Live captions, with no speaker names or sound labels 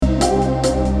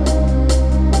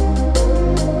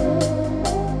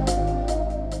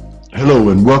Hello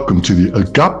and welcome to the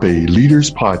Agape Leaders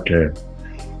Podcast.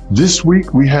 This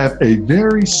week we have a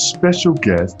very special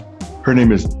guest. Her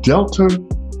name is Delta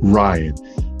Ryan,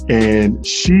 and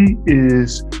she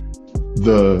is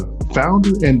the founder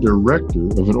and director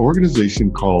of an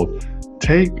organization called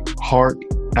Take Heart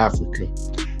Africa.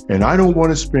 And I don't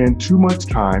want to spend too much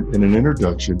time in an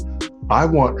introduction. I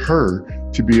want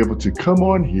her to be able to come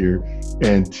on here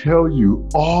and tell you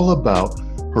all about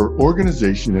her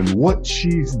organization and what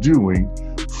she's doing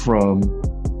from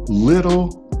Little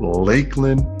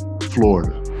Lakeland,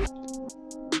 Florida.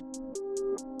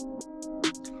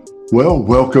 Well,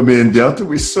 welcome in, Delta.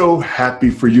 We're so happy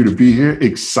for you to be here,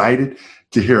 excited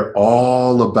to hear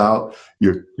all about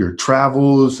your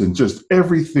travels and just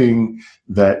everything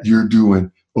that you're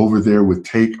doing over there with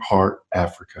Take Heart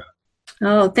Africa.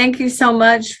 Oh, thank you so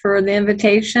much for the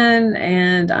invitation,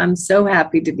 and I'm so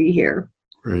happy to be here.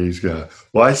 Praise God.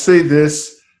 Well, I say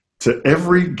this to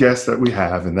every guest that we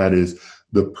have, and that is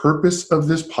the purpose of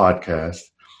this podcast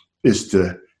is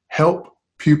to help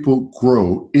people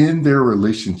grow in their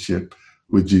relationship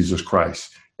with Jesus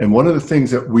Christ. And one of the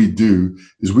things that we do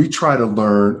is we try to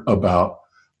learn about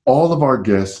all of our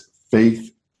guests'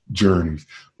 faith journeys.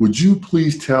 Would you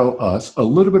please tell us a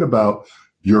little bit about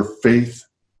your faith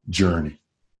journey?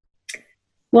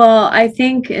 Well, I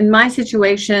think in my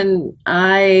situation,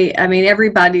 I mean,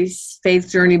 everybody's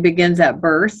faith journey begins at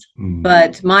birth,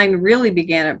 but mine really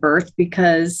began at birth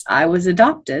because I was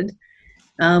adopted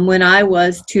when I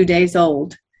was 2 days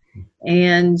old.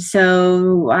 And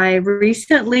so I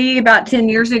recently, about 10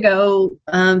 years ago,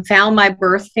 found my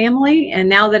birth family. And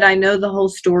now that I know the whole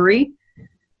story,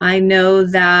 I know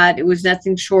that it was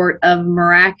nothing short of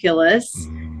miraculous.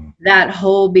 That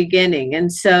whole beginning.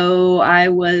 And so I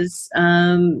was,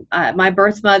 my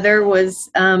birth mother was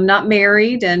not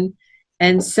married.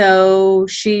 And so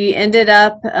she ended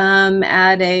up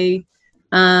at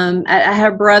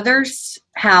her brother's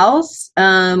house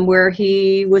where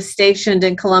he was stationed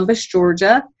in Columbus,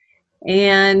 Georgia.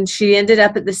 And she ended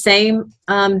up at the same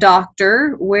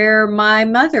doctor where my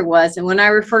mother was. And when I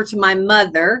refer to my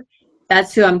mother,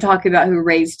 that's who I'm talking about, who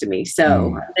raised me.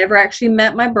 So I never actually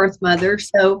met my birth mother.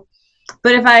 So,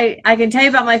 but if I can tell you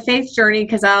about my faith journey,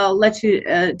 because I'll let you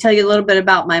tell you a little bit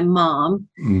about my mom.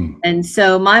 And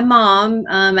so my mom,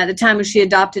 at the time when she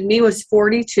adopted me, was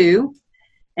 42.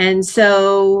 And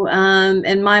so,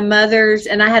 and my mother's,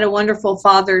 and I had a wonderful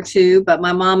father too, but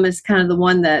my mom is kind of the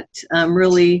one that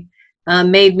really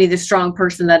made me the strong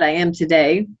person that I am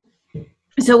today.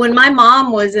 So when my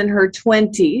mom was in her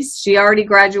 20s, she already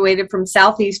graduated from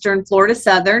Southeastern Florida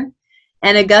Southern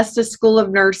and Augusta School of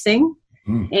Nursing.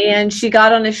 And she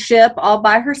got on a ship all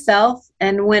by herself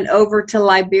and went over to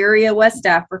Liberia, West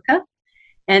Africa.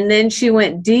 And then she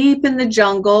went deep in the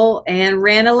jungle and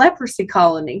ran a leprosy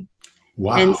colony.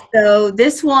 Wow. And so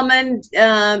this woman,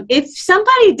 if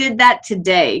somebody did that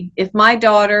today, if my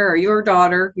daughter or your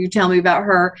daughter, you tell me about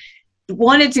her,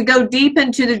 wanted to go deep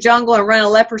into the jungle and run a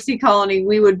leprosy colony,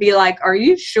 we would be like, are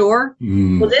you sure?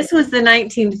 Well, this was the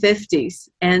 1950s.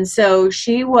 And so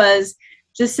she was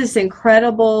just this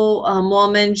incredible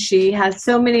woman. She has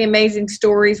so many amazing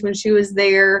stories when she was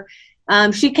there.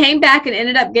 She came back and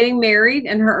ended up getting married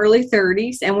in her early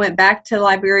 30s and went back to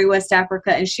Liberia, West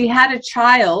Africa. And she had a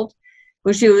child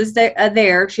when she was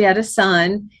there. She had a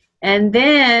son. And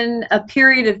then a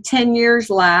period of 10 years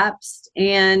lapsed.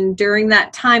 And during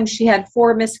that time, she had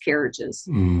 4 miscarriages.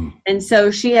 And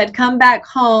so she had come back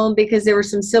home because there was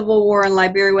some civil war in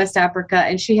Liberia, West Africa.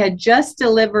 And she had just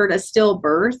delivered a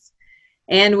stillbirth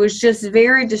and was just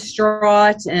very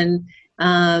distraught and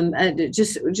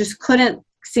just couldn't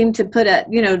seem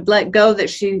to let go that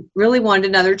she really wanted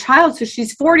another child. So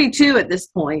she's 42 at this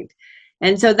point.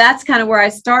 And so that's kind of where I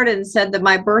started and said that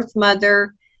my birth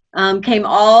mother came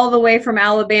all the way from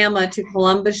Alabama to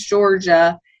Columbus,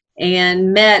 Georgia,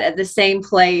 and met at the same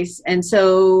place. And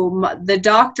so the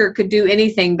doctor could do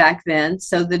anything back then.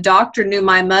 So the doctor knew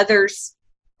my mother's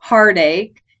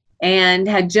heartache and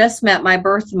had just met my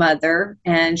birth mother,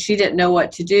 and she didn't know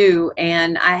what to do.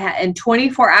 And in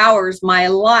 24 hours, my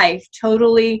life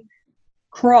totally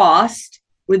crossed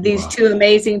with these two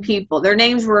amazing people. Their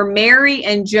names were Mary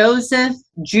and Joseph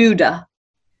Judah.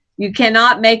 You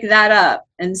cannot make that up.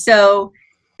 And so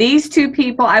these two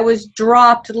people, I was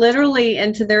dropped literally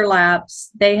into their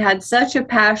laps. They had such a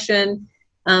passion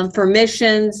for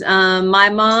missions. My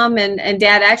mom and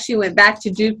dad actually went back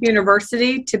to Duke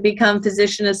University to become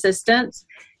physician assistants.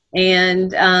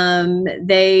 And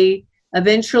they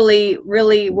eventually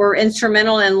really were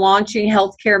instrumental in launching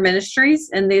healthcare ministries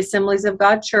in the Assemblies of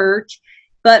God Church.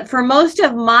 But for most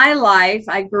of my life,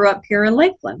 I grew up here in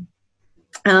Lakeland.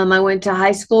 I went to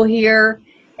high school here,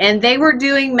 And they were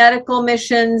doing medical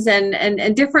missions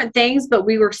and different things, but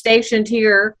we were stationed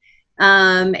here.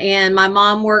 And my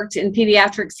mom worked in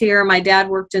pediatrics here. My dad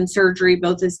worked in surgery,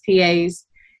 both as PAs.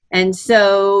 And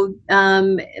so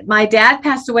my dad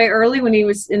passed away early when he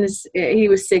was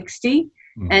 60.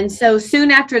 And so soon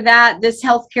after that, this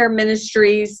healthcare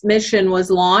ministry's mission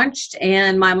was launched,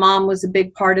 and my mom was a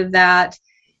big part of that.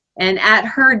 And at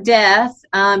her death,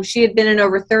 she had been in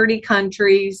over 30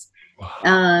 countries.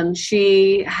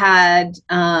 She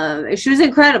was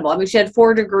incredible. I mean, she had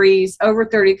 4 degrees, over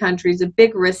 30 countries, a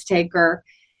big risk taker.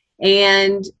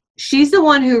 And she's the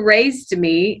one who raised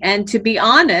me. And to be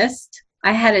honest,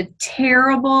 I had a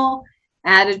terrible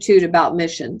attitude about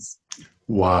missions.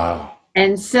 Wow.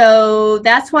 And so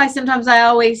that's why sometimes I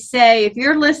always say, if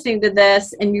you're listening to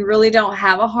this and you really don't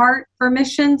have a heart for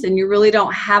missions and you really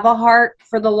don't have a heart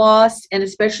for the lost, and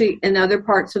especially in other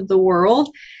parts of the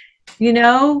world,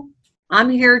 I'm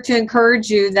here to encourage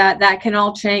you that can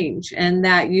all change, and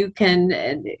that you can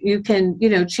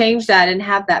change that and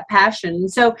have that passion.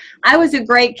 And so I was a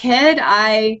great kid.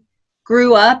 I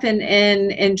grew up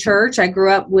in church. I grew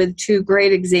up with 2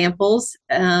 great examples.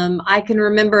 I can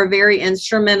remember a very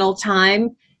instrumental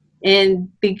time in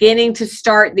beginning to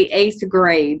start the 8th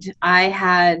grade. I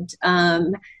had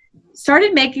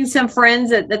started making some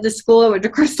friends at the school. I went to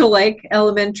Crystal Lake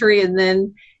Elementary, and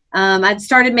then I'd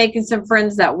started making some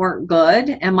friends that weren't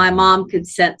good, and my mom could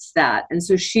sense that. And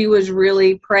so she was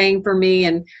really praying for me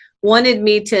and wanted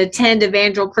me to attend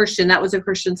Evangel Christian. That was a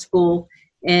Christian school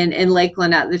in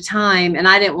Lakeland at the time, and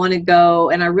I didn't want to go,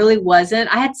 and I really wasn't.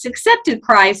 I had accepted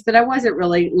Christ, but I wasn't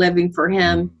really living for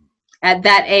him at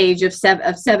that age of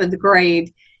 7th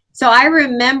grade. So I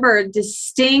remember a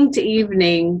distinct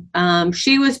evening.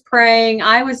 She was praying,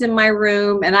 I was in my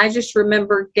room, and I just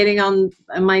remember getting on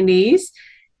my knees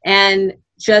and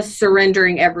just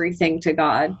surrendering everything to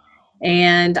God.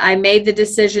 And I made the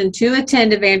decision to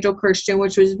attend Evangel Christian,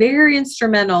 which was very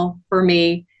instrumental for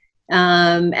me.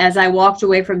 As I walked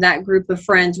away from that group of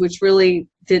friends, which really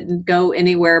didn't go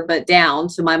anywhere but down.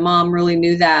 So my mom really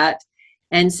knew that.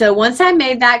 And so once I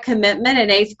made that commitment in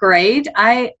 8th grade,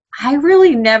 I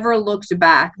really never looked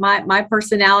back. My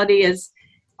personality is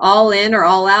all in or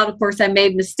all out. Of course, I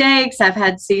made mistakes. I've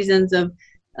had seasons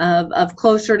of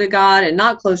closer to God and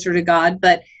not closer to God.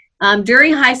 But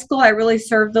during high school, I really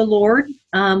served the Lord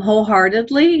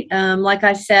wholeheartedly. Like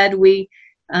I said,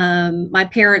 my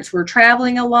parents were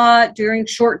traveling a lot during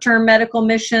short-term medical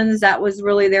missions. That was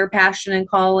really their passion and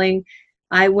calling.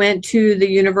 I went to the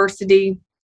University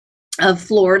of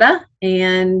Florida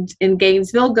and in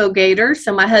Gainesville, go Gators.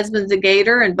 So my husband's a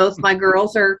Gator, and both my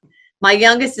girls my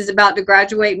youngest is about to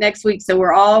graduate next week. So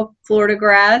we're all Florida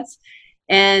grads.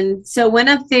 And so went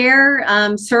up there,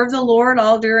 served the Lord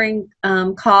all during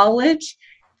college,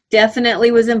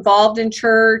 definitely was involved in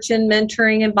church and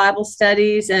mentoring and Bible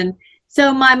studies. And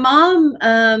so my mom,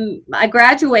 I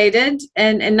graduated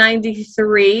in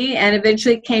 93 and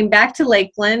eventually came back to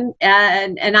Lakeland,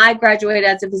 and I graduated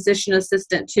as a physician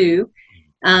assistant too,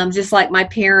 just like my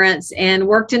parents, and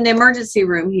worked in the emergency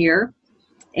room here,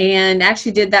 and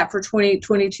actually did that for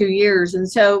 22 years.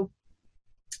 And so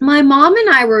my mom and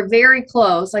I were very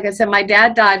close. Like I said, my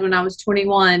dad died when I was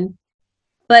 21,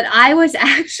 but I was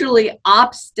actually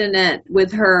obstinate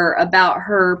with her about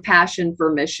her passion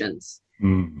for missions.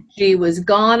 She was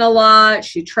gone a lot.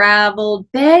 She traveled,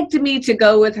 begged me to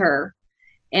go with her,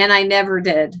 and I never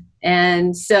did.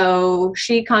 And so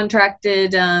she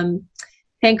contracted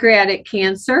pancreatic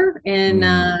cancer and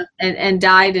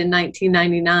died in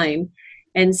 1999.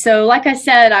 And so, like I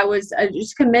said, I was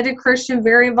just committed Christian,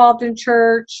 very involved in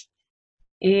church,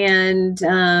 and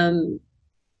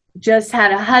just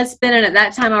had a husband. And at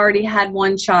that time, I already had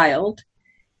 1 child.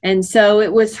 And so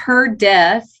it was her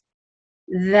death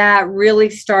that really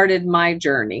started my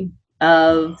journey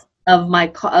of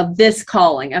this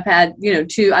calling. I've had,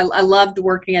 2. I loved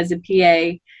working as a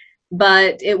PA,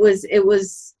 but it was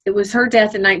her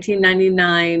death in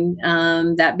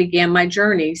 1999 that began my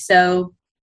journey. So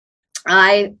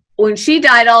when she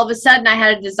died, all of a sudden I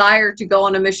had a desire to go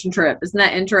on a mission trip. Isn't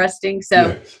that interesting? So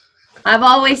yes. I've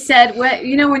always said,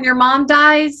 when your mom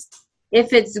dies,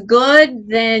 if it's good,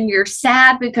 then you're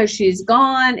sad because she's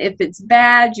gone. If it's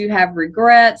bad, you have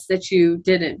regrets that you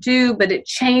didn't do, but it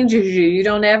changes you.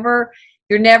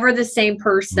 You're never the same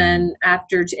person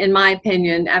after, in my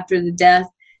opinion, after the death.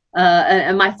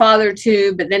 And my father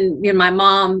too, but then, my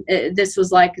mom, this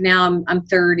was like, now I'm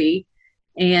 30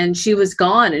 and she was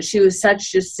gone, and she was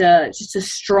such just a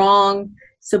strong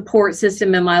support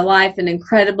system in my life, an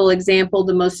incredible example,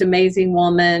 the most amazing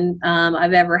woman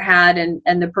I've ever had,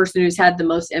 and the person who's had the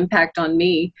most impact on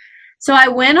me. So I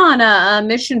went on a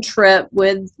mission trip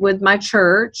with my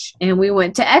church, and we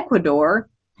went to Ecuador,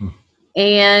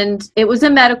 and it was a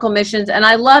medical missions, and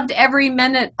I loved every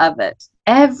minute of it.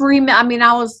 I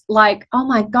was like, oh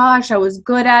my gosh, I was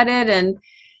good at it.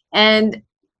 And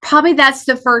probably that's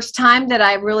the first time that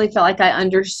I really felt like I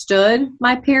understood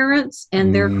my parents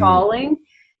and their calling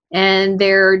and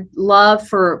their love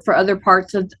for other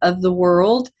parts of the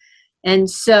world. And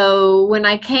so when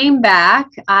I came back,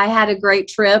 I had a great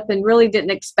trip and really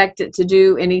didn't expect it to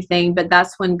do anything, but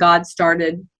that's when God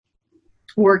started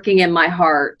working in my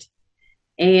heart.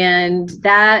 And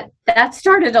that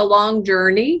started a long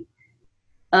journey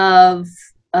of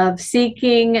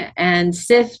seeking and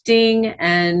sifting,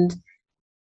 and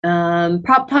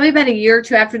probably about a year or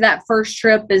two after that first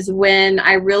trip is when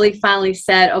I really finally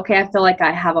said, okay, I feel like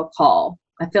I have a call.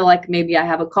 I feel like maybe I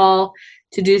have a call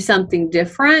to do something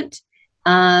different.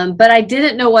 But I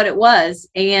didn't know what it was.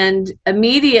 And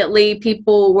immediately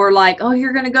people were like, oh,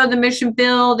 you're going to go to the mission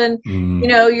field, and,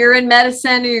 you're in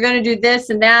medicine, and you're going to do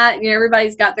this and that.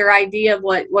 Everybody's got their idea of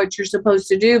what you're supposed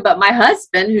to do. But my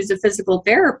husband, who's a physical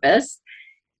therapist,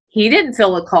 he didn't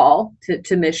feel a call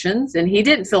to missions, and he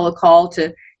didn't feel a call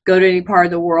to go to any part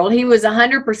of the world. He was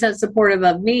 100% supportive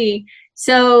of me.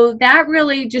 So that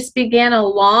really just began a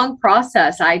long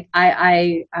process. I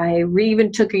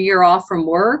even took a year off from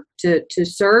work to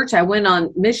search. I went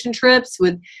on mission trips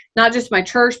with not just my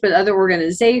church, but other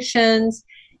organizations.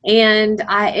 And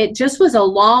it just was a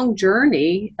long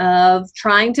journey of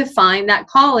trying to find that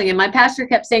calling. And my pastor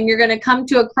kept saying, you're going to come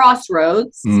to a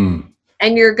crossroads and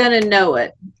you're going to know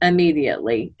it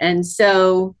immediately. And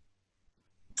so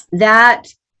that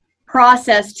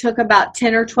process took about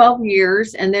 10 or 12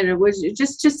 years. And then it was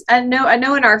just I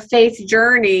know in our faith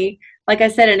journey, like I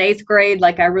said, in 8th grade,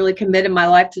 like I really committed my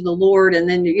life to the Lord. And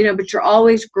then, but you're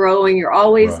always growing, you're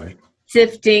always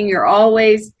sifting, you're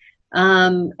always,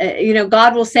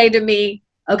 God will say to me,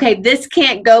 okay, this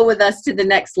can't go with us to the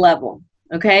next level.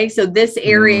 Okay. So this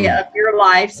area of your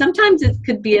life, sometimes it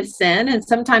could be a sin, and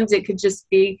sometimes it could just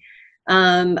be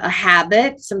a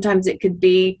habit. Sometimes it could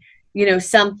be,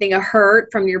 something, a hurt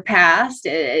from your past.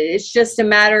 It's just a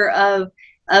matter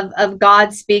of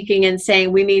God speaking and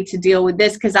saying, we need to deal with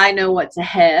this because I know what's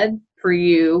ahead for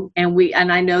you.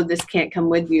 And I know this can't come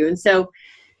with you. And so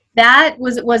that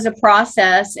was a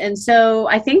process. And so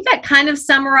I think that kind of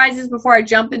summarizes, before I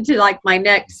jump into like my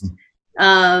next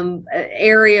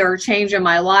area or change in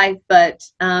my life. But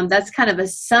that's kind of a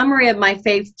summary of my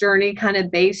faith journey, kind of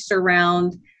based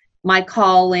around my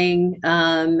calling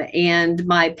and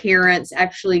my parents.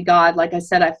 Actually, God, like I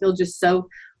said, I feel just so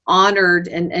honored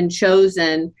and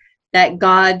chosen that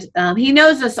God, he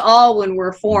knows us all when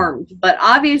we're formed, but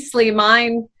obviously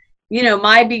mine,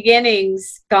 my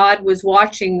beginnings, God was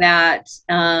watching that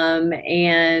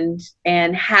and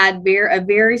had a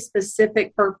very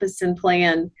specific purpose and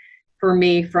plan for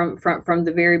me from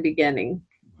the very beginning.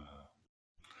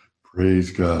 Praise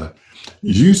God.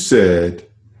 You said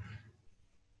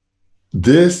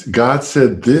God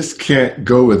said this can't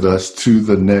go with us to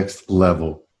the next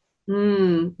level.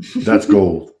 That's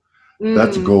gold.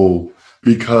 That's gold,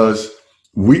 because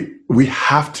we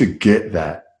have to get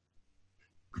that,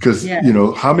 because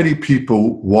how many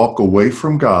people walk away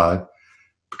from God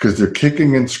because they're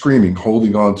kicking and screaming,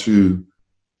 holding on to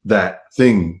that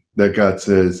thing that God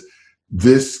says,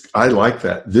 I like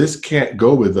that. This can't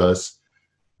go with us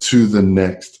to the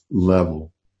next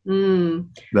level. I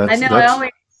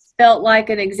always felt like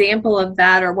an example of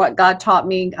that, or what God taught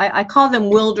me. I call them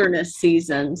wilderness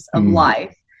seasons of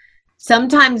life.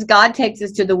 Sometimes God takes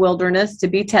us to the wilderness to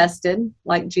be tested,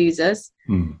 like Jesus.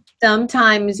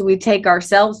 Sometimes we take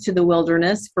ourselves to the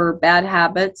wilderness for bad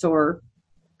habits or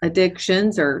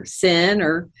addictions or sin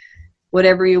or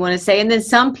whatever you want to say. And then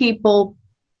some people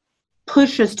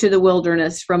push us to the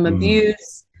wilderness from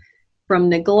abuse, from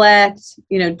neglect,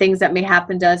 things that may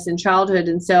happen to us in childhood.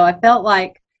 And so I felt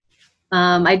like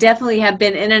I definitely have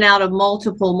been in and out of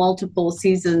multiple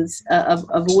seasons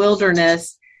of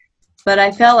wilderness, but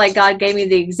I felt like God gave me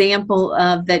the example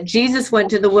of that Jesus went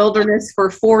to the wilderness for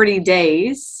 40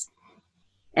 days,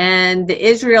 and the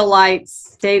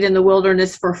Israelites stayed in the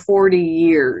wilderness for 40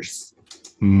 years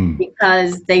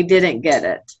because they didn't get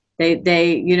it. They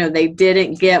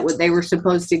didn't get what they were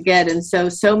supposed to get. And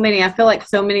I feel like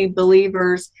so many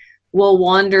believers will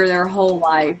wander their whole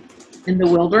life in the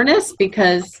wilderness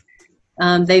because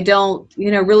they don't,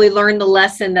 really learn the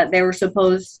lesson that they were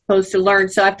supposed to learn.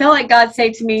 So I feel like God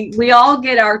said to me, we all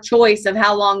get our choice of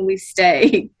how long we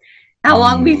stay,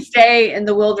 in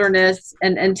the wilderness,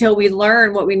 and until we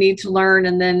learn what we need to learn,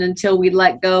 and then until we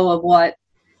let go of what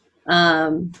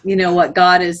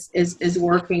God is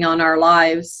working on our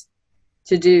lives.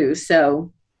 to do.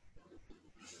 So,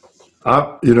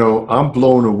 I'm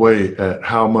blown away at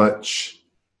how much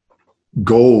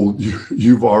gold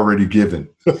you've already given.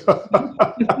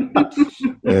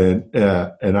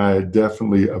 and I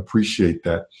definitely appreciate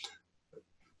that.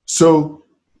 So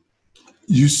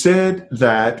you said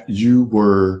that you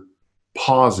were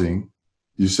pausing.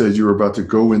 You said you were about to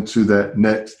go into that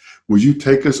next. Will you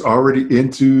take us already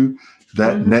into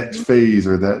that next phase,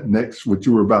 or that next, what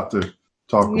you were about to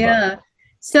talk about? Yeah.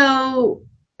 So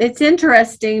it's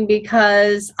interesting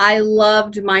because I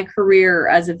loved my career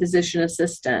as a physician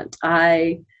assistant.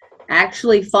 I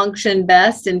actually function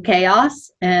best in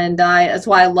chaos, and that's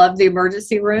why I love the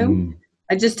emergency room.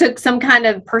 I just took some kind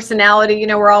of personality.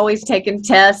 We're always taking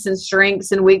tests and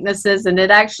strengths and weaknesses, and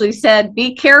it actually said,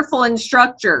 "Be careful in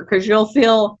structure because you'll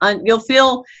feel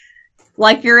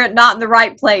like you're not in the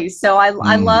right place." So I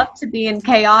love to be in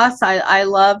chaos. I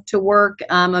love to work.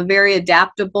 I'm a very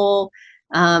adaptable.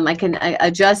 I can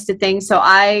adjust to things. So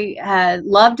I had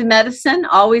loved medicine,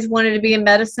 always wanted to be in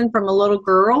medicine from a little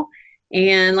girl.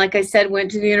 And like I said,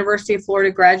 went to the University of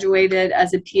Florida, graduated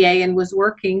as a PA, and was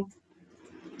working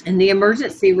in the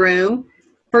emergency room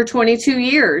for 22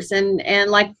 years. And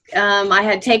I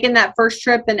had taken that first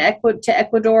trip to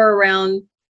Ecuador around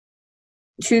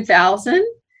 2000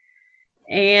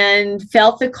 and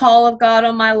felt the call of God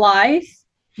on my life.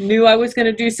 Knew I was going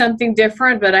to do something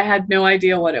different, but I had no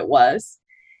idea what it was.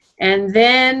 And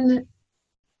then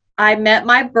I met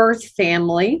my birth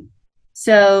family.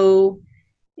 So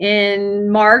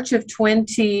in March of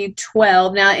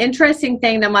 2012, now interesting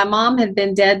thing, now my mom had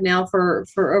been dead now for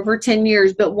over 10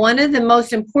 years, but one of the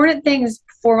most important things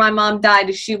before my mom died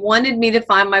is she wanted me to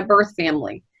find my birth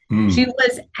family. She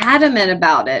was adamant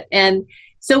about it. And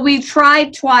so we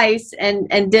tried twice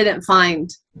and didn't find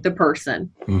the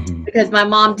person because my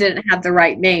mom didn't have the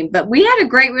right name. But we had a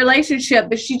great relationship,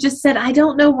 but she just said, "I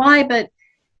don't know why, but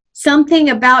something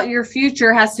about your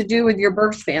future has to do with your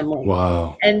birth family."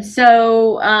 Wow. And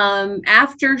so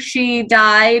after she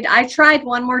died, I tried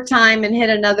one more time and hit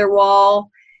another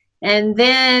wall. And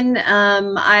then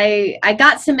I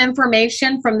got some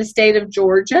information from the state of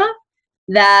Georgia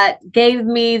that gave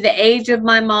me the age of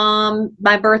my mom,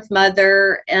 my birth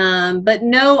mother, but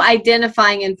no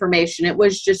identifying information. It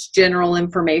was just general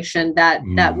information that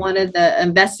one of the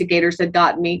investigators had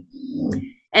gotten me.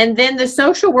 And then the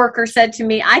social worker said to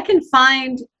me, I can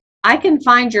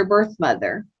find your birth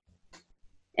mother.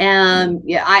 And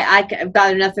I've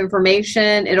got enough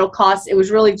information. It'll cost, it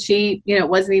was really cheap. It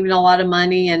wasn't even a lot of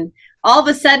money. And all of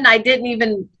a sudden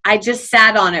I just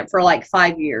sat on it for like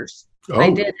 5 years. Oh. I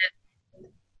didn't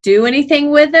do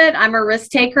anything with it. I'm a risk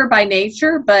taker by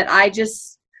nature, but I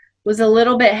just was a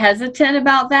little bit hesitant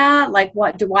about that. Like,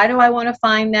 why do I want to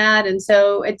find that? And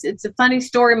so it's a funny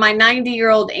story. My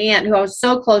 90-year-old aunt, who I was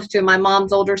so close to, my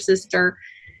mom's older sister,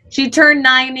 she turned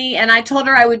 90, and I told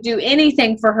her I would do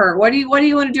anything for her. What do you want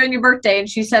to do on your birthday? And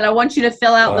she said, I want you to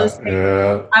fill out those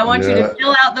papers. I want you to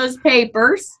fill out those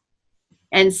papers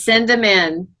and send them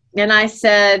in. And I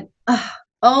said,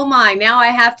 oh my, now I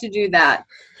have to do that.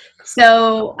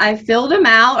 So I filled them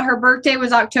out. Her birthday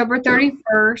was October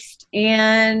 31st.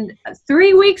 And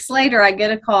 3 weeks later, I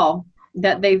get a call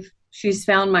that she's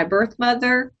found my birth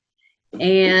mother.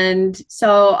 And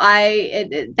so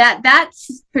that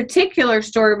particular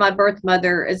story of my birth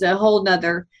mother is a whole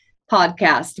nother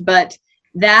podcast, but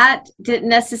that didn't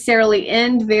necessarily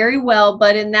end very well.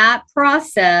 But in that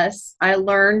process, I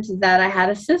learned that I had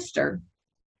a sister,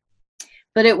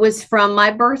 but it was from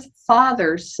my birth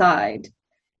father's side.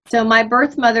 So my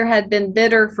birth mother had been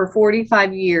bitter for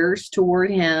 45 years toward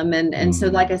him. And so,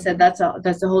 like I said, that's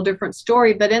a whole different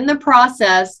story. But in the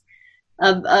process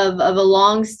of a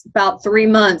long, about 3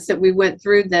 months that we went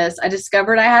through this, I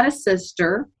discovered I had a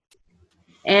sister,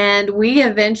 and we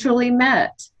eventually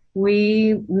met.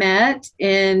 We met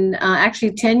in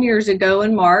actually 10 years ago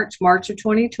in March of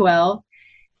 2012,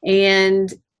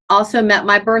 and also met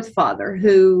my birth father,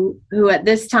 who at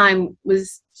this time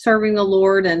was serving the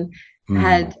Lord and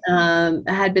had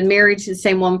been married to the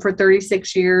same woman for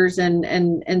 36 years.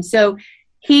 And so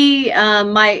he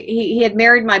had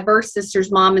married my birth sister's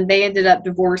mom, and they ended up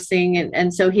divorcing.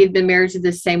 And so he had been married to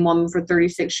this same woman for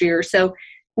 36 years. So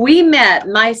we met.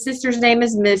 My sister's name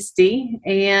is Misty,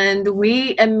 and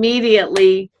we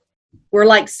immediately were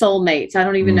like soulmates. I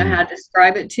don't even know how to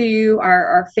describe it to you.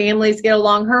 Our families get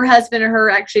along. Her husband and her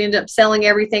actually ended up selling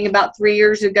everything about 3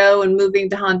 years ago and moving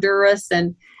to Honduras.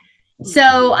 And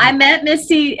so I met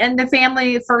Misty and the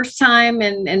family the first time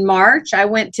in March. I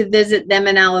went to visit them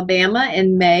in Alabama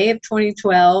in May of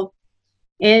 2012.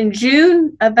 In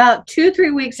June, about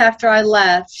 2-3 weeks after I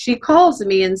left, she calls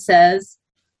me and says,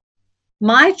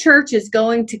 my church is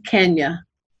going to Kenya.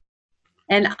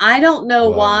 And I don't know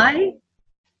why,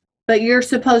 but you're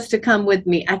supposed to come with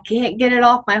me. I can't get it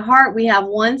off my heart. We have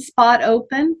one spot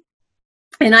open.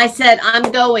 And I said,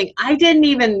 I'm going. I didn't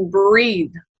even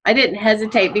breathe. I didn't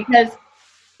hesitate because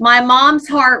my mom's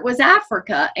heart was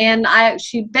Africa. And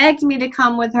she begged me to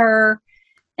come with her.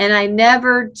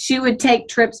 And she would take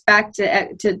trips back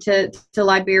to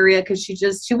Liberia because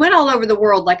she went all over the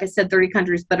world, like I said, 30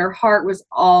 countries, but her heart was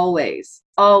always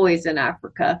in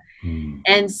Africa.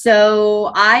 And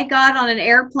so I got on an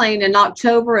airplane in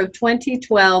October of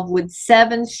 2012 with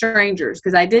 7 strangers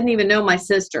because I didn't even know my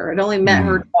sister. I'd only met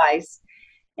her twice,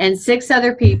 and 6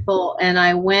 other people. And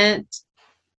I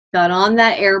got on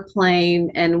that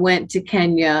airplane and went to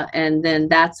Kenya. And then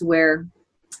that's where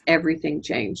everything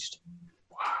changed.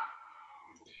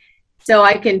 So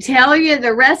I can tell you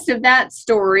the rest of that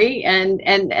story, and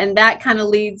that kind of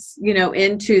leads,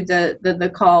 into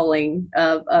the calling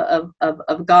of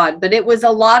God. But it was a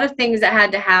lot of things that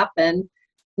had to happen.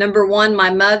 Number one,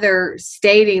 my mother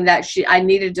stating that I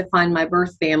needed to find my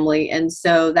birth family, and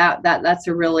so that's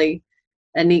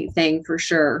a neat thing for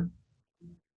sure.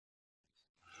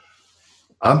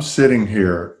 I'm sitting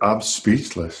here, I'm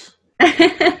speechless.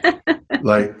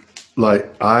 like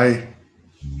I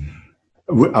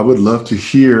would love to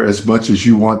hear as much as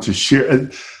you want to share.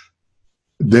 And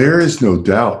there is no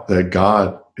doubt that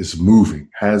God is moving,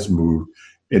 has moved,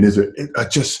 and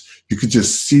you could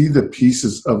just see the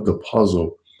pieces of the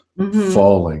puzzle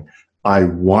falling. I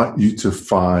want you to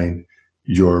find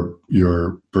your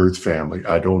birth family.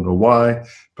 I don't know why,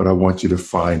 but I want you to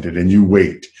find it, and you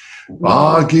wait.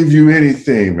 I'll give you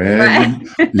anything, man.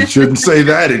 Right. You shouldn't say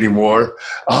that anymore.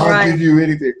 I'll give you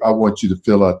anything. I want you to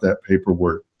fill out that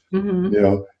paperwork.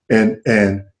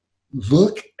 And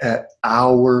look at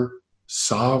our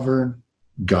sovereign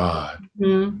God,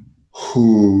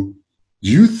 who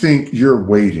you think you're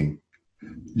waiting.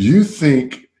 You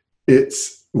think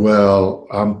it's,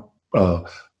 I'm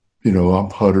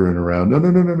puttering around.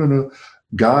 No.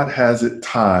 God has it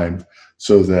timed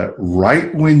so that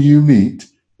right when you meet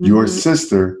your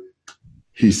sister,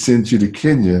 he sends you to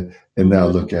Kenya, and now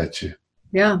look at you.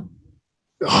 Yeah.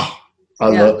 Oh,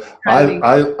 I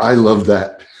love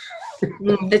that.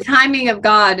 The timing of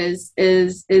God is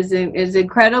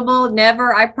incredible.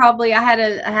 I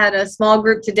had a small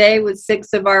group today with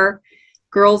 6 of our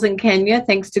girls in Kenya,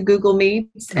 thanks to Google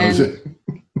Meets, and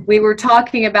we were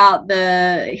talking about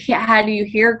how do you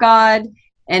hear God,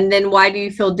 and then why do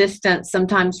you feel distant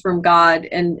sometimes from God?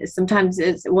 And sometimes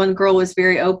one girl was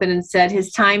very open and said,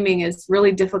 his timing is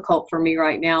really difficult for me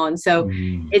right now. And so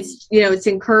it's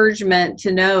encouragement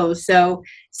to know. So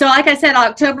like I said,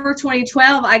 October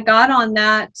 2012, I got on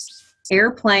that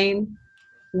airplane,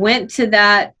 went to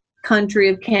that country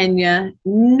of Kenya,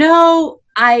 no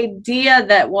idea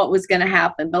that what was going to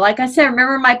happen. But like I said,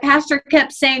 remember my pastor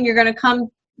kept saying, you're going to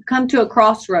come to a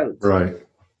crossroads. Right.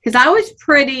 Because I was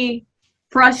pretty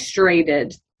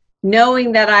frustrated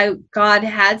knowing that God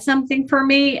had something for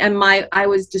me, and I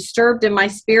was disturbed in my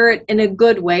spirit in a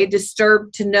good way,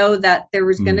 disturbed to know that there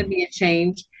was going to be a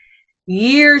change.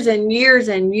 Years and years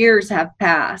and years have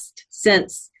passed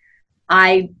since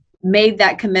I made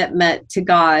that commitment to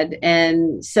God.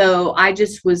 And so I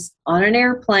just was on an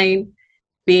airplane,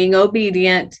 being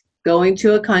obedient, going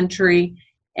to a country.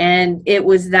 And it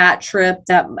was that trip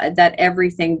that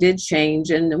everything did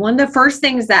change. And one of the first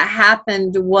things that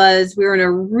happened was we were in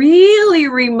a really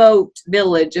remote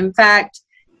village. In fact,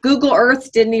 Google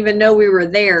Earth didn't even know we were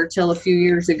there till a few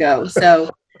years ago. So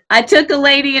I took a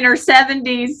lady in her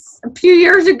 70s a few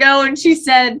years ago, and she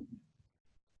said,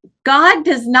 God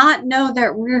does not know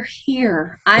that we're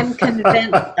here. I'm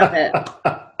convinced of it.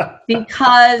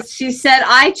 Because she said,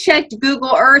 I checked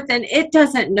Google Earth and it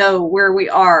doesn't know where we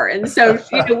are. And so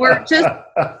we're just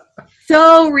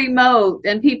so remote.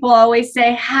 And people always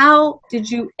say, how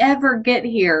did you ever get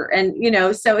here? And,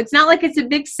 so it's not like it's a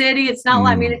big city. It's not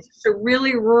like, it's just a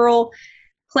really rural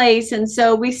place. And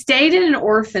so we stayed in an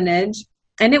orphanage,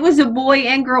 and it was a boy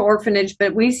and girl orphanage,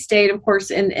 but we stayed, of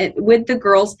course, with the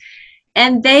girls.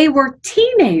 And they were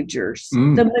teenagers,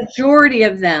 the majority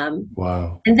of them.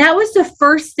 Wow. And that was the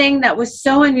first thing that was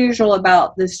so unusual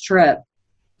about this trip.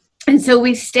 And so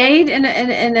we stayed in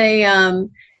an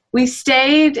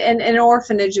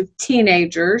orphanage of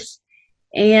teenagers.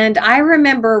 And I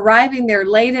remember arriving there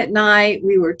late at night.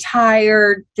 We were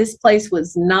tired. This place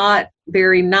was not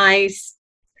very nice.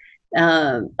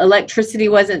 Electricity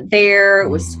wasn't there. It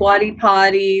was squatty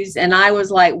potties. And I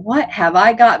was like, what have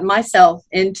I gotten myself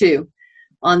into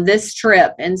on this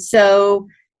trip? And so,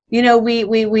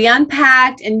 we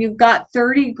unpacked, and you've got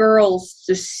 30 girls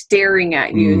just staring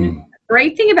at you.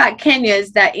 great thing about Kenya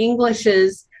is that English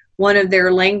is one of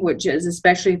their languages,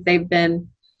 especially if they've been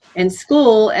in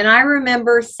school. And I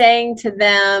remember saying to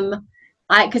them,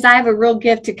 because I have a real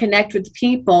gift to connect with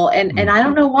people, and I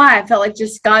don't know why, I felt like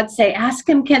just God say, ask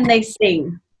them, can they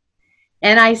sing?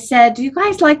 And I said, do you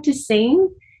guys like to sing?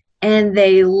 And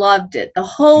they loved it. The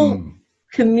whole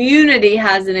community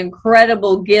has an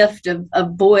incredible gift of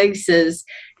voices,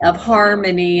 of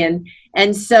harmony.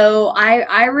 And so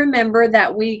I remember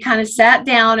that we kind of sat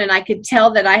down, and I could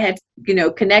tell that I had,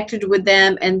 connected with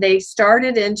them, and they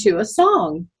started into a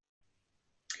song.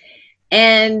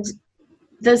 And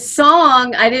the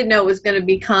song, I didn't know it was going to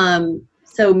become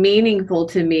so meaningful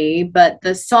to me, but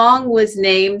the song was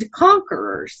named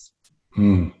Conquerors.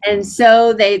 And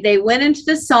so they went into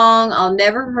the song, I'll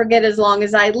never forget as long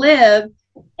as I live.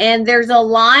 And there's a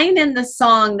line in the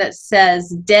song that says,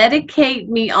 dedicate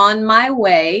me on my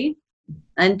way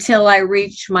until I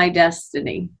reach my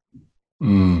destiny.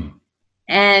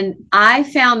 And I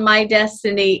found my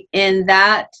destiny in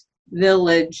that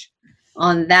village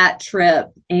on that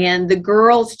trip. And the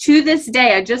girls, to this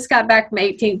day, I just got back from my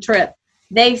 18th trip,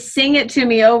 they sing it to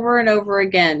me over and over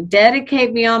again.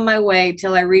 Dedicate me on my way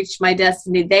till I reach my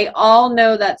destiny. They all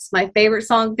know that's my favorite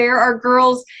song. There are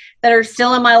girls that are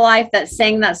still in my life that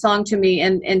sang that song to me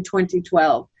in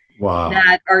 2012. Wow.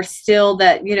 That are still,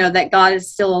 that God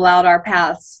has still allowed our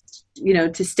paths,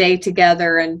 to stay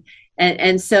together.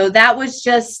 And so that was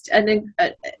just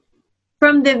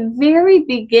from the very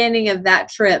beginning of that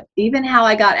trip, even how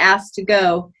I got asked to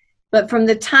go. But from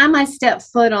the time I stepped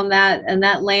foot on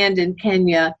that land in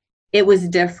Kenya, it was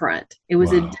different. It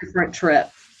was a different trip.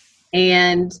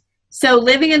 And so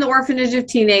living in the orphanage of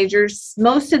teenagers,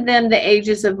 most of them the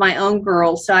ages of my own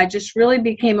girls. So I just really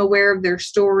became aware of their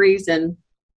stories and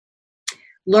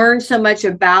learned so much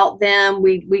about them.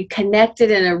 We connected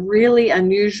in a really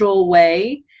unusual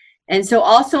way. And so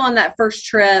also on that first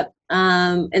trip,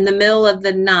 in the middle of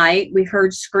the night, we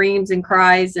heard screams and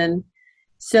cries. And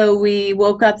so we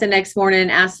woke up the next morning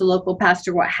and asked the local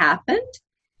pastor what happened.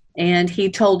 And he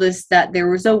told us that there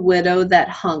was a widow that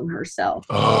hung herself.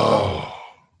 Oh.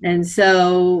 And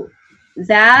so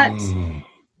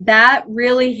that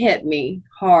really hit me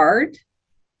hard.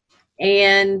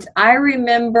 And I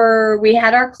remember we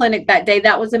had our clinic that day.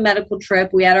 That was a medical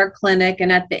trip. We had our clinic.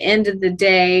 And at the end of the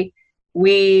day,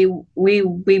 we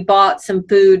bought some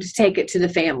food to take it to the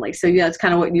family. So, that's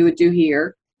kind of what you would do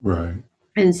here. Right.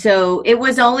 And so it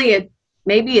was only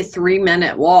maybe a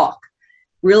 3-minute walk,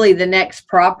 really, the next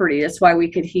property. That's why we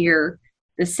could hear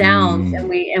the sounds. And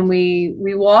we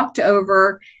walked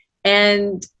over,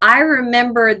 and I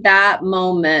remember that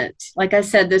moment. Like I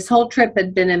said, this whole trip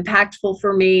had been impactful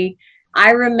for me.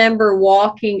 I remember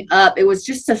walking up. It was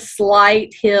just a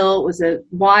slight hill. It was a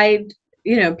wide,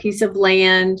 piece of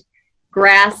land,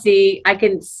 grassy. I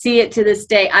can see it to this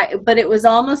day. But it was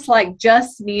almost like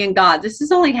just me and God. This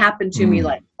has only happened to me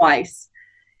like twice.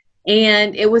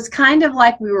 And it was kind of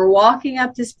like we were walking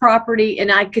up this property,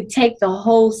 and I could take the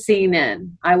whole scene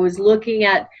in. I was looking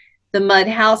at the mud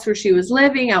house where she was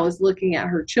living. I was looking at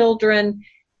her children,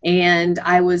 and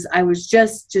I was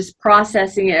just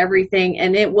processing everything.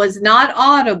 And it was not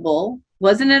audible,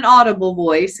 wasn't an audible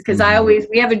voice, because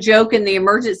we have a joke in the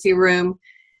emergency room.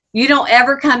 You don't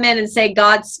ever come in and say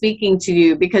God's speaking to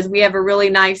you, because we have a really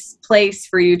nice place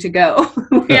for you to go.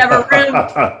 We have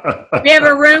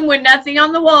a room with nothing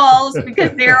on the walls,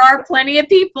 because there are plenty of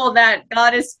people that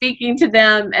God is speaking to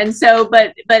them. And so,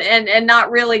 but not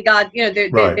really God,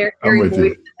 they're hearing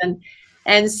voices.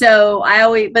 And so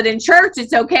but in church,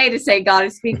 it's okay to say God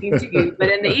is speaking to you, but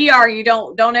in the ER, you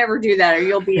don't ever do that, or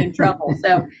you'll be in trouble.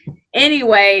 So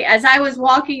anyway, as I was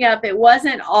walking up, it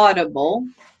wasn't audible,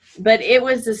 but it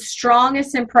was the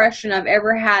strongest impression I've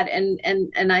ever had.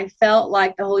 And I felt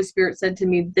like the Holy Spirit said to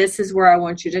me, this is where I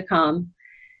want you to come.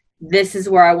 This is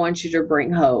where I want you to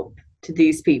bring hope to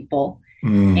these people.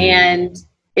 And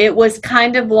it was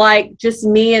kind of like just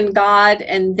me and God.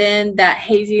 And then that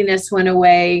haziness went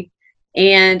away,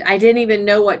 and I didn't even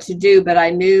know what to do, but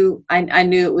I knew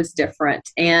it was different.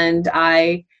 And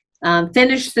I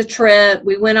finished the trip.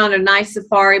 We went on a nice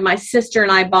safari. My sister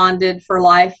and I bonded for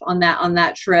life on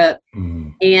that trip.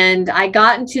 And I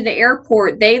got into the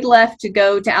airport. They'd left to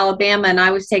go to Alabama, and I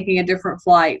was taking a different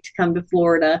flight to come to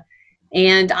Florida.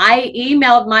 And I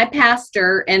emailed my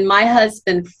pastor and my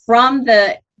husband from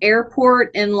the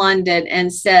airport in London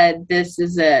and said, this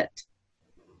is it.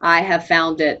 I have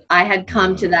found it. I had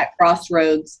come to that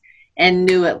crossroads and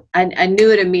knew it. I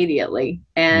knew it immediately.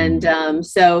 And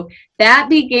so that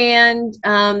began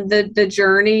the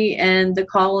journey and the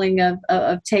calling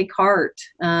of Take Heart,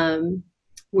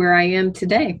 where I am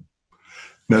today.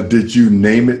 Now, did you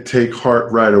name it Take Heart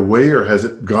right away, or has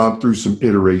it gone through some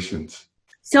iterations?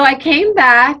 So I came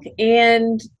back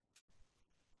and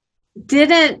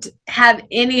didn't have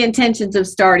any intentions of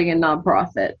starting a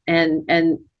nonprofit.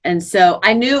 And so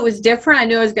I knew it was different. I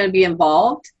knew I was going to be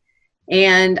involved.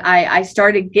 And I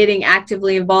started getting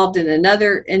actively involved in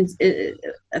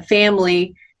a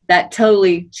family that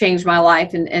totally changed my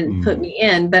life and put me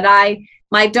in. But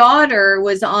my daughter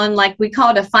was on, like, we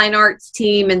called a fine arts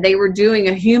team, and they were doing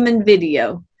a human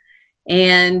video.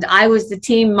 And I was the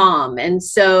team mom. And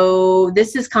so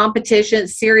this is competition,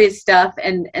 serious stuff.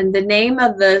 And the name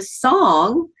of the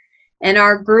song in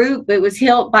our group, it was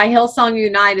by Hillsong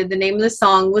United. The name of the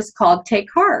song was called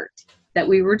Take Heart, that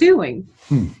we were doing.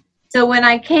 So when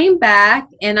I came back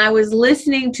and I was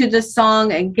listening to the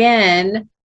song again,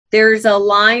 there's a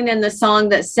line in the song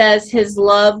that says, his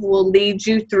love will lead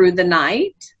you through the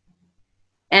night.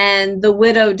 And the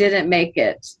widow didn't make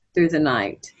it through the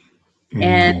night.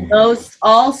 And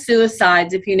all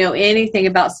suicides, if you know anything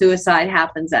about suicide,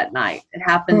 happens at night. It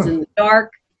happens in the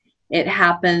dark. It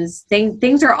happens.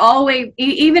 Things are always,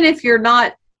 even if you're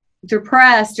not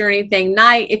depressed or anything,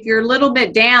 if you're a little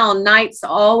bit down, night's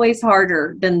always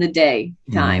harder than the day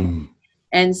time.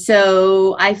 And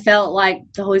so I felt like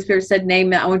the Holy Spirit said,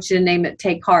 name it. I want you to name it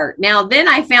Take Heart. Now, then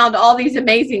I found all these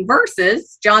amazing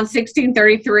verses. John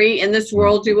 16:33, in this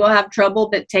world you will have trouble,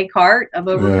 but take heart, I've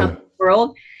overcome the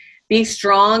world. Be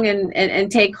strong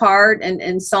and take heart,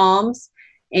 and Psalms.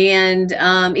 And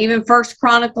even First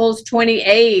Chronicles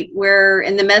 28, where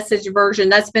in the Message version,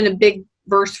 that's been a big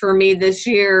verse for me this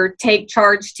year. Take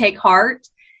charge, take heart.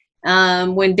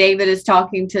 When David is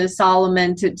talking to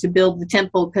Solomon to build the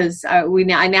temple, because I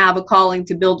now have a calling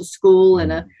to build a school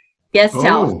and a guest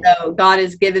house. So God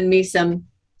has given me some,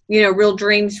 real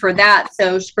dreams for that.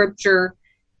 So Scripture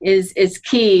is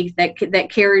key, that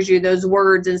carries you those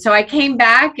words. And so I came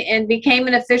back and became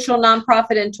an official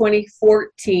nonprofit in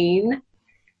 2014.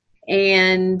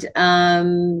 And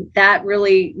that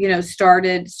really,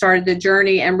 started the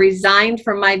journey, and resigned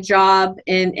from my job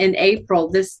in April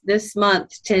this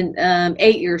month,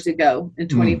 8 years ago in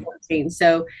 2014.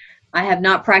 So I have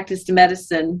not practiced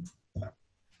medicine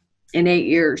in 8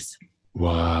 years.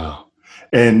 Wow.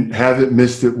 And haven't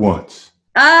missed it once.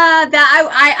 I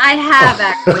have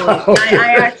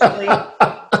actually.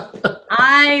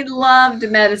 I loved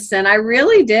medicine. I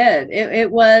really did.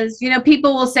 It was,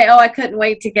 people will say, oh, I couldn't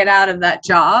wait to get out of that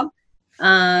job.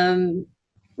 But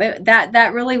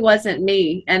that really wasn't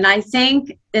me. And I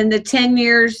think in the 10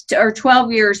 years or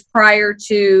 12 years prior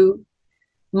to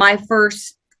my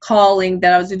first calling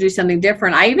that I was to do something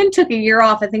different, I even took a year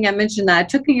off. I think I mentioned that. I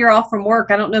took a year off from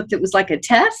work. I don't know if it was like a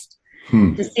test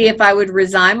to see if I would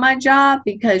resign my job,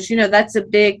 because, it's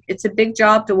a big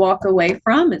job to walk away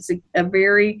from. It's a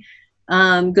very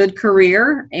good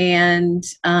career. And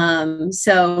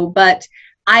but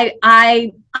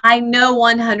I know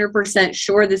 100%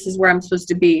 sure this is where I'm supposed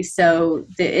to be. So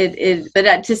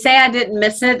but to say I didn't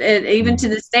miss it, even to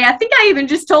this day, I think I even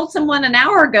just told someone an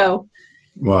hour ago.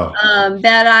 Wow.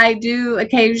 That I do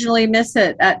occasionally miss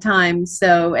it at times.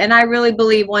 So, and I really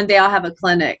believe one day I'll have a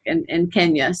clinic in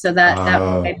Kenya. So that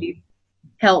will maybe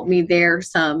help me there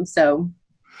some. So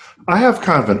I have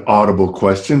kind of an audible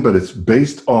question, but it's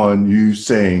based on you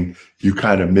saying you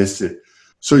kind of miss it.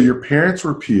 So your parents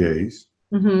were PAs.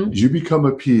 You become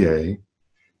a PA,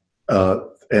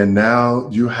 and now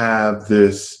you have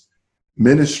this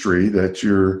ministry that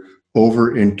you're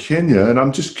over in Kenya. And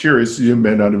I'm just curious, you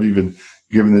may not have even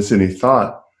given this any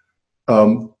thought.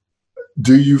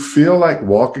 Do you feel like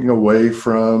walking away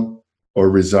from or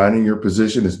resigning your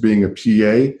position as being a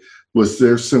PA? Was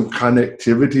there some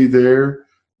connectivity there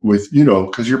with,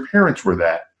 because your parents were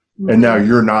that, and now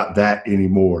you're not that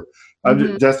anymore?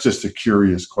 That's just a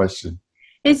curious question.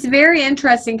 It's very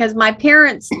interesting, because my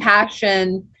parents'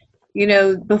 passion,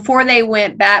 before they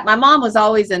went back, my mom was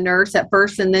always a nurse at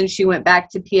first, and then she went back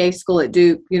to PA school at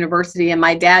Duke University, and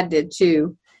my dad did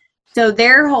too. So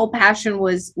their whole passion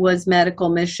was medical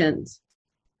missions.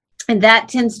 And that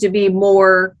tends to be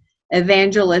more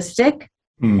evangelistic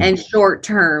and short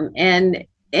term. And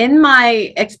in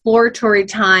my exploratory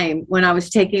time, when I was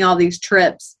taking all these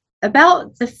trips,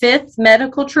 about the 5th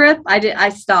medical trip, I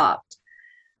stopped.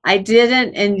 I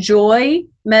didn't enjoy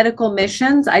medical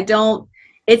missions.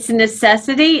 It's a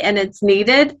necessity and it's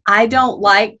needed. I don't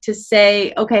like to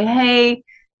say, okay, hey,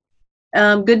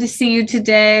 good to see you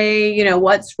today.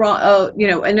 What's wrong? Oh,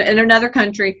 in another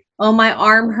country, oh, my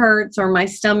arm hurts, or my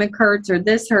stomach hurts, or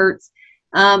this hurts.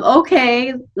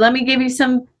 Okay, let me give you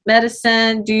some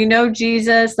medicine. Do you know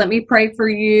Jesus? Let me pray for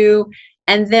you.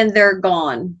 And then they're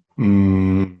gone.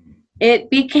 it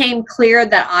became clear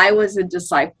that I was a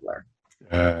discipler.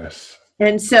 Yes.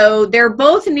 And so they're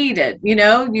both needed.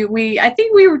 I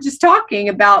think we were just talking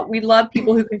about, we love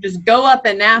people who can just go up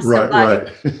and ask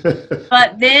somebody. Right.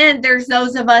 But then there's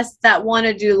those of us that want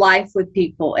to do life with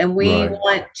people, and we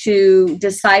want to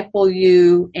disciple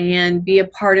you and be a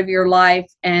part of your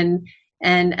life. And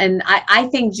I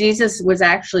think Jesus was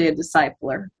actually a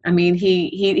discipler. I mean,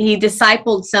 he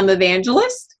discipled some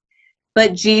evangelists,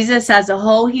 but Jesus as a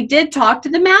whole, he did talk to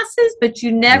the masses, but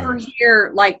you never hear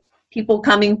like people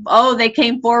they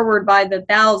came forward by the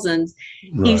thousands.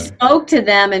 Right. He spoke to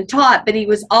them and taught, but he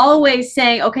was always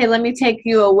saying, okay, let me take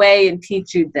you away and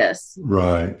teach you this.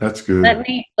 Right. That's good.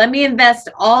 Let me invest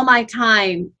all my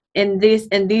time in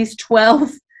these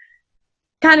 12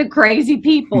 kind of crazy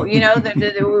people,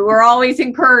 that we were always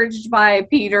encouraged by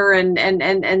Peter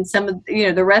and some of,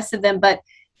 the rest of them. But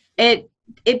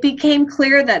it became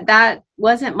clear that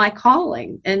wasn't my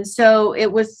calling. And so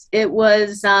it was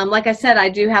like I said, I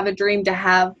do have a dream to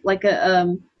have like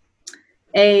a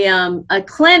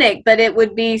clinic, but it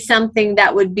would be something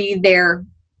that would be there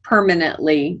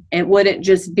permanently. It wouldn't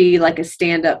just be like a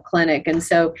stand-up clinic. And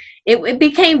so it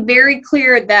became very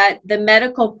clear that the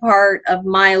medical part of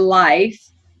my life,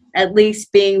 at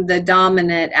least being the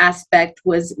dominant aspect,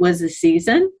 was a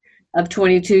season of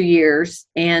 22 years.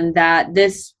 And that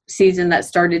this season that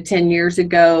started 10 years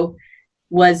ago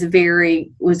was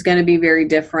going to be very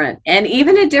different, and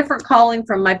even a different calling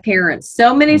from my parents.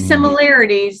 So many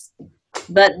similarities,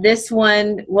 but this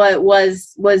one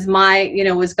was my,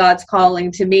 was God's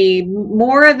calling to me.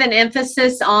 More of an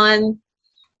emphasis on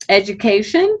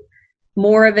education,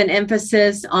 more of an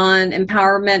emphasis on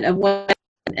empowerment of women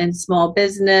and small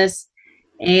business.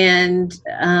 And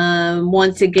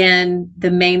once again,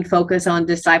 the main focus on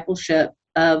discipleship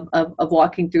of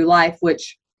walking through life,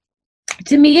 which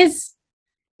to me is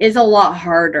a lot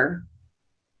harder.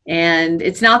 And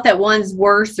it's not that one's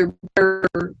worse or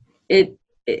better.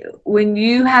 When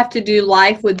you have to do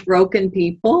life with broken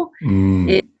people,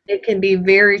 it can be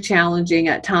very challenging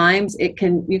at times. You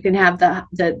can have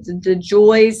the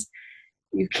joys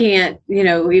you can't,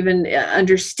 even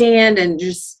understand and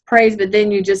just praise, but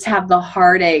then you just have the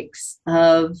heartaches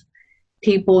of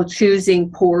people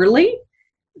choosing poorly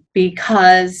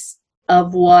because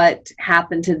of what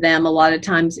happened to them a lot of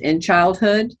times in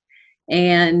childhood,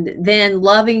 and then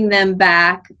loving them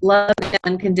back, loving them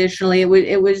unconditionally.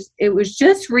 It was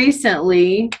just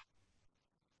recently,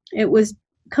 it was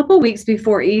a couple of weeks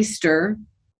before Easter,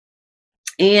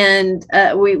 and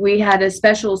we had a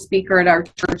special speaker at our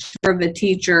church, of a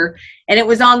teacher, and it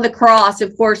was on the cross,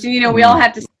 of course. We all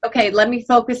had to say, okay, let me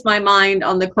focus my mind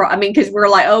on the cross. I mean, because we're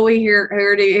like, oh, here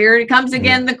it comes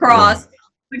again, the cross.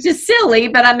 Which is silly,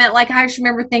 but I meant, like, I just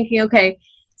remember thinking, okay,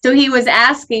 so he was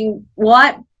asking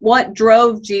what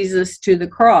drove Jesus to the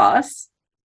cross,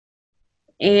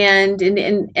 and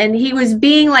he was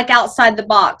being like outside the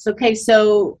box. Okay,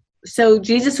 so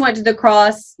Jesus went to the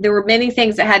cross. There were many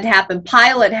things that had to happen.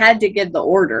 Pilate had to give the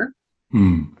order.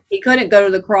 He couldn't go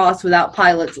to the cross without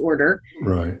Pilate's order.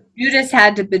 Right. Judas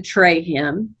had to betray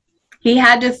him. He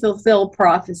had to fulfill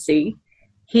prophecy.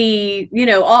 He,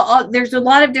 there's a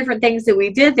lot of different things that we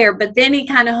did there, but then he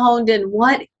kind of honed in,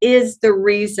 what is the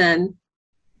reason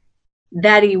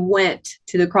that he went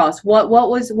to the cross? What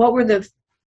were the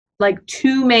like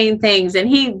two main things? And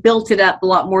he built it up a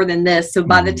lot more than this. So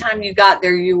by the time you got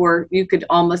there, you could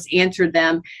almost answer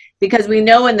them, because we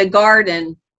know in the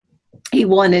garden, he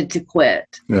wanted to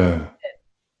quit. Yeah.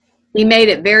 He made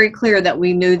it very clear that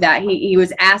we knew that he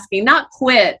was asking, not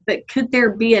quit, but could there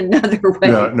be another way?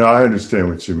 No, I understand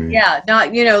what you mean. Yeah,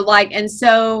 not, and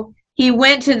so he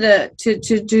went to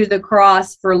the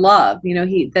cross for love.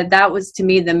 That was, to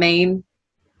me, the main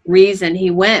reason he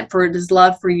went, for his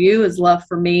love for you, his love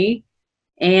for me.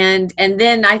 And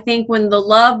then I think when the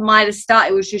love might have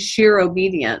stopped, it was just sheer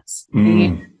obedience.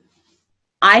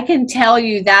 I can tell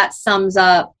you that sums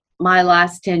up my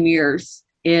last 10 years.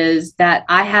 Is that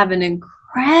I have an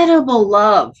incredible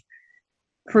love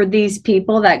for these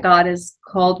people that God has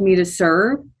called me to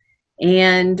serve.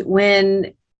 And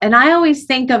I always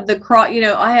think of the cross,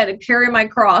 I had to carry my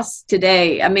cross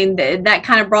today. I mean, that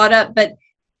kind of brought up, but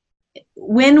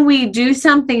when we do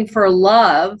something for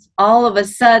love, all of a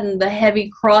sudden the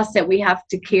heavy cross that we have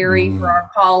to carry for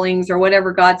our callings or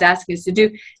whatever God's asking us to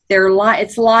do,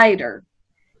 it's lighter.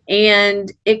 And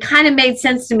it kind of made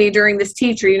sense to me during this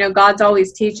teacher. God's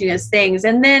always teaching us things.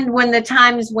 And then when the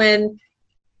times when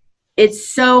it's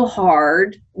so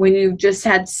hard, when you've just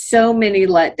had so many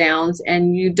letdowns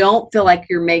and you don't feel like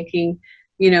you're making,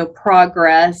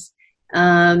 progress,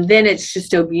 then it's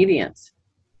just obedience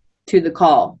to the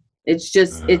call. It's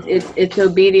just it's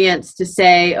obedience to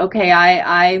say, okay,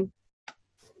 I'm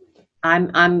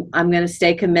going to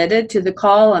stay committed to the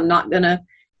call. I'm not going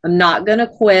to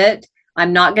quit.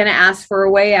 I'm not going to ask for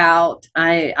a way out.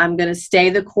 I'm going to stay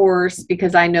the course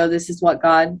because I know this is what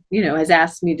God, has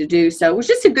asked me to do. So it was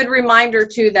just a good reminder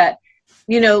too that,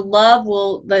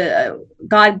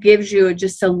 God gives you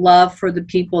just a love for the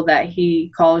people that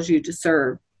he calls you to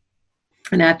serve.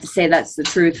 And I have to say that's the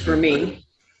truth for me.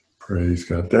 Praise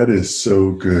God. That is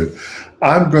so good.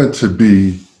 I'm going to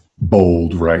be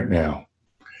bold right now,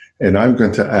 and I'm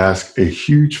going to ask a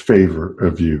huge favor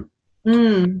of you.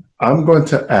 I'm going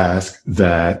to ask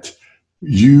that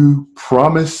you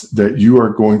promise that you are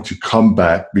going to come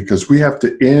back, because we have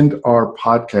to end our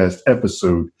podcast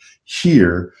episode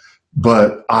here.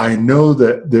 But I know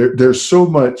that there's so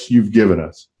much you've given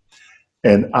us,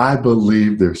 and I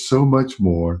believe there's so much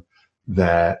more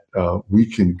that we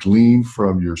can glean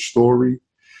from your story.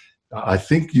 I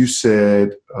think you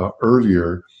said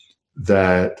earlier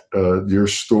that your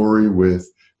story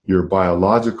with your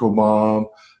biological mom,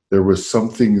 there was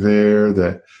something there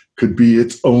that could be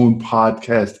its own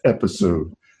podcast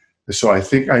episode. So I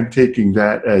think I'm taking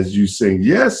that as you saying,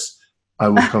 yes, I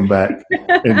will come back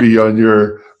and be on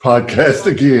your podcast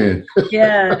again.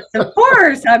 Yes, of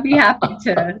course. I'd be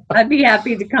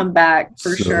happy to come back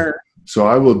for sure. So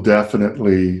I will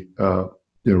definitely,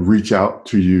 reach out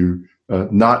to you,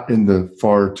 not in the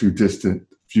far too distant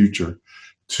future,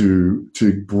 to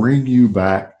bring you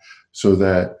back, so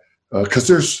that because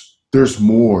there's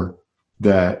more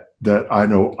that I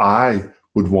know I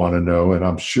would want to know, and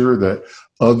I'm sure that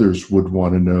others would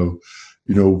want to know.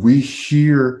 We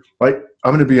hear, like,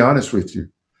 I'm going to be honest with you.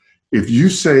 If you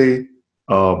say,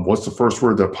 what's the first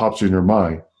word that pops in your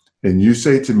mind, and you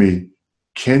say to me,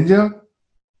 Kenya,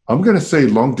 I'm going to say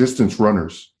long distance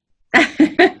runners.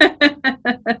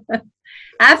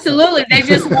 Absolutely. They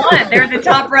just won. They're the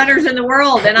top runners in the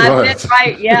world. And I've been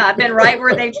right. Yeah, I've been right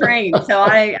where they trained. So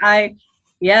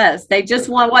yes, they just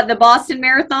won the Boston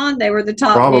Marathon. They were the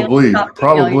top. Probably.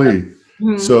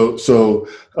 Mm-hmm.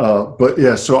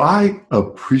 So I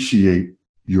appreciate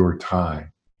your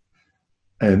time.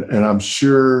 And I'm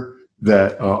sure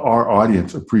that our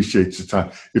audience appreciates the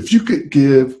time. If you could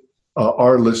give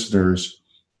our listeners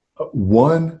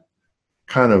one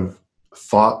kind of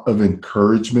thought of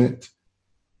encouragement,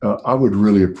 I would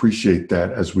really appreciate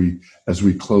that as we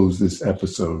close this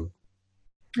episode.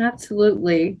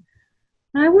 Absolutely.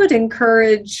 I would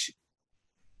encourage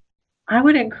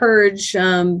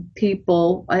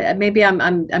people. Maybe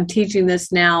I'm teaching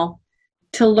this now,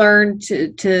 to learn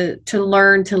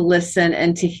to listen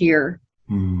and to hear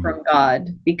from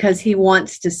God, because he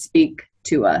wants to speak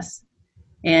to us.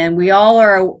 And we all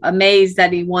are amazed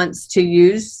that he wants to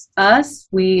use us.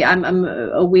 I'm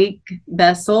a weak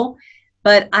vessel,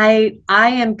 but I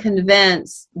am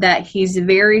convinced that he's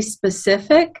very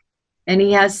specific, and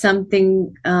he has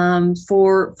something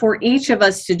for each of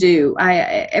us to do.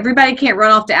 Everybody can't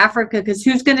run off to Africa, because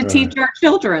who's going to teach our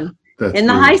children in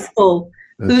the high school?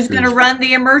 Who's going to run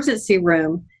the emergency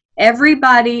room?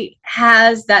 Everybody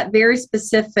has that very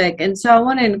specific. And so I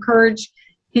want to encourage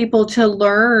people to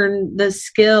learn the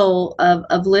skill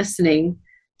of listening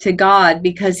to God,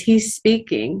 because he's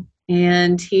speaking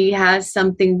and he has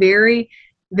something very,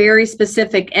 very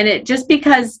specific. And it just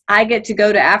because I get to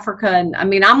go to Africa, and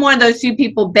I'm one of those few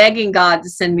people begging God to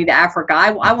send me to Africa.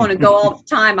 I want to go all the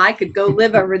time. I could go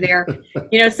live over there.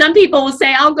 Some people will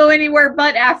say, I'll go anywhere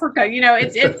but Africa.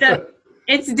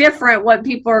 It's different what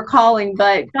people are calling,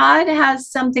 but God has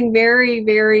something very,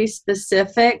 very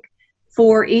specific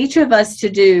for each of us to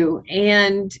do.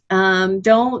 And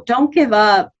don't give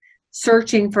up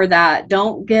searching for that.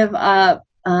 Don't give up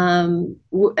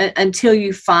until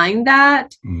you find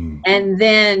that, and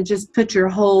then just put your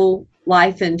whole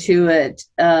life into it,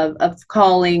 of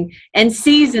calling and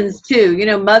seasons too.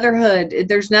 Motherhood,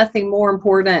 there's nothing more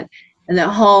important in the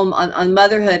home on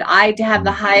motherhood. I have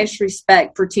the highest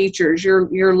respect for teachers.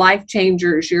 You're life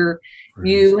changers.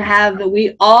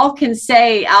 We all can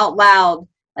say out loud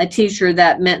a teacher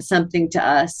that meant something to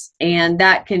us, and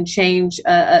that can change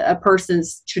a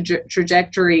person's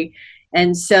trajectory.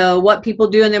 And so what people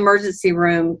do in the emergency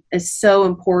room is so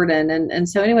important. And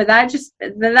so anyway,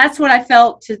 that's what I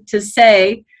felt to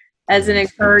say as an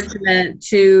encouragement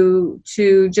to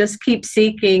just keep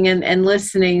seeking and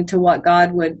listening to what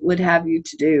God would have you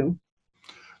to do.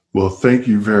 Well, thank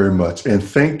you very much. And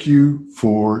thank you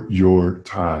for your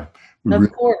time. We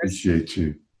really appreciate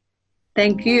you.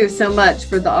 Thank you so much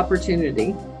for the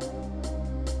opportunity.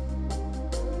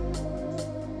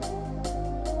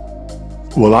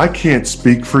 Well, I can't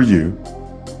speak for you,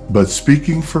 but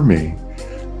speaking for me,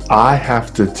 I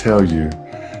have to tell you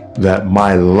that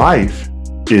my life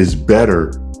is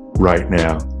better right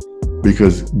now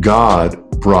because God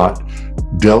brought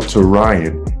Delta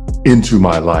Ryan into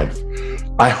my life.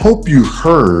 I hope you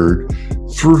heard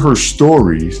through her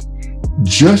stories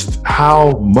just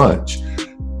how much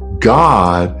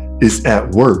God is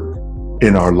at work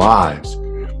in our lives.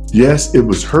 Yes, it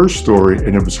was her story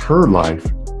and it was her life,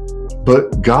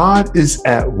 but God is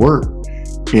at work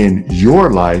in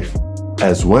your life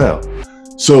as well.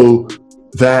 So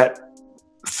that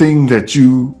thing that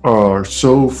you are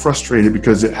so frustrated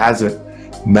because it hasn't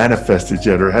manifested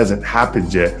yet, or hasn't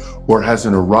happened yet, or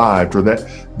hasn't arrived, or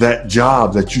that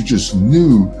job that you just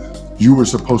knew you were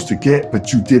supposed to get,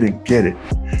 but you didn't get it.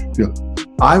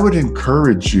 I would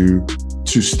encourage you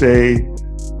to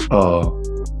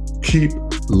keep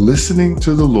listening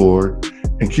to the Lord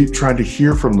and keep trying to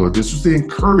hear from the Lord. This was the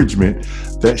encouragement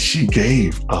that she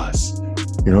gave us,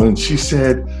 and she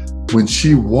said when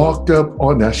she walked up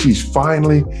on, now she's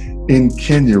finally in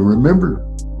Kenya. Remember,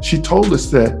 she told us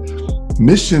that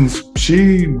missions,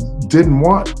 she didn't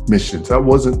want missions. That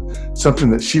wasn't something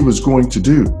that she was going to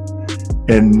do.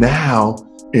 And now,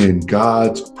 in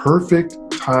God's perfect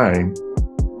time,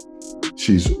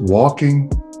 she's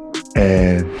walking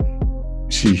and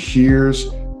she hears,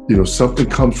 something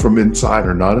comes from inside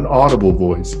her, not an audible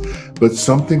voice, but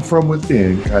something from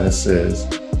within kind of says,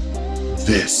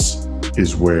 this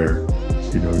is where,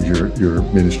 your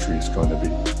ministry is going to be.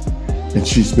 And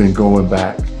she's been going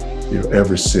back,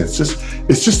 ever since.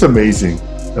 It's just amazing,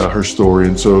 her story.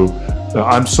 And so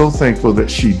I'm so thankful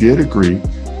that she did agree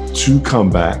to come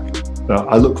back.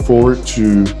 I look forward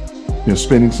to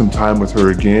spending some time with her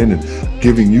again and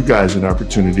giving you guys an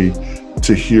opportunity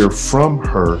to hear from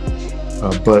her.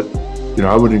 But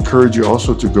I would encourage you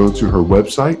also to go to her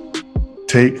website,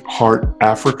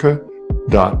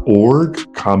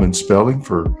 takeheartafrica.org, common spelling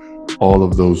for all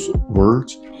of those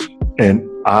words. And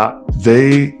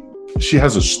she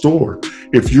has a store.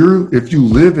 If you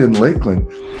live in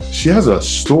Lakeland, she has a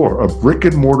store, a brick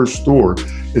and mortar store.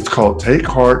 It's called Take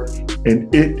Heart,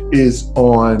 and it is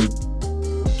on,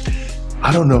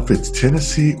 I don't know if it's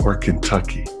Tennessee or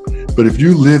Kentucky, but if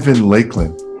you live in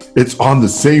Lakeland, it's on the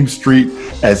same street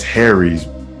as Harry's.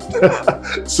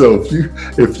 So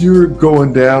if you're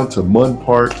going down to Munn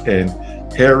Park and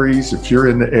Harry's, if you're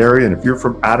in the area and if you're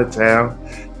from out of town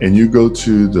and you go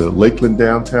to the Lakeland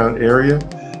downtown area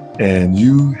and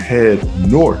you head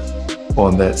north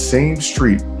on that same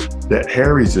street that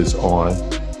Harry's is on,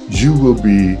 you will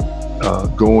be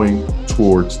going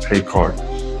towards Take Heart.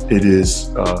 It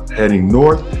is heading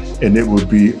north, and it will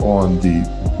be on the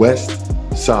west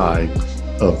side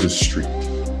of the street.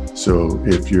 So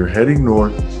if you're heading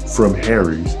north from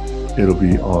Harry's, it'll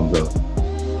be on the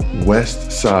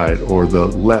west side or the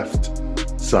left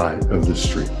side of the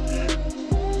street.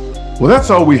 Well, that's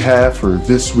all we have for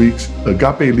this week's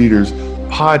Agape Leaders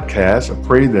podcast. I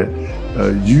pray that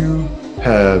you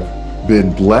have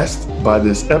been blessed by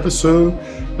this episode.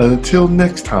 And until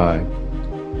next time,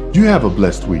 you have a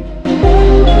blessed week.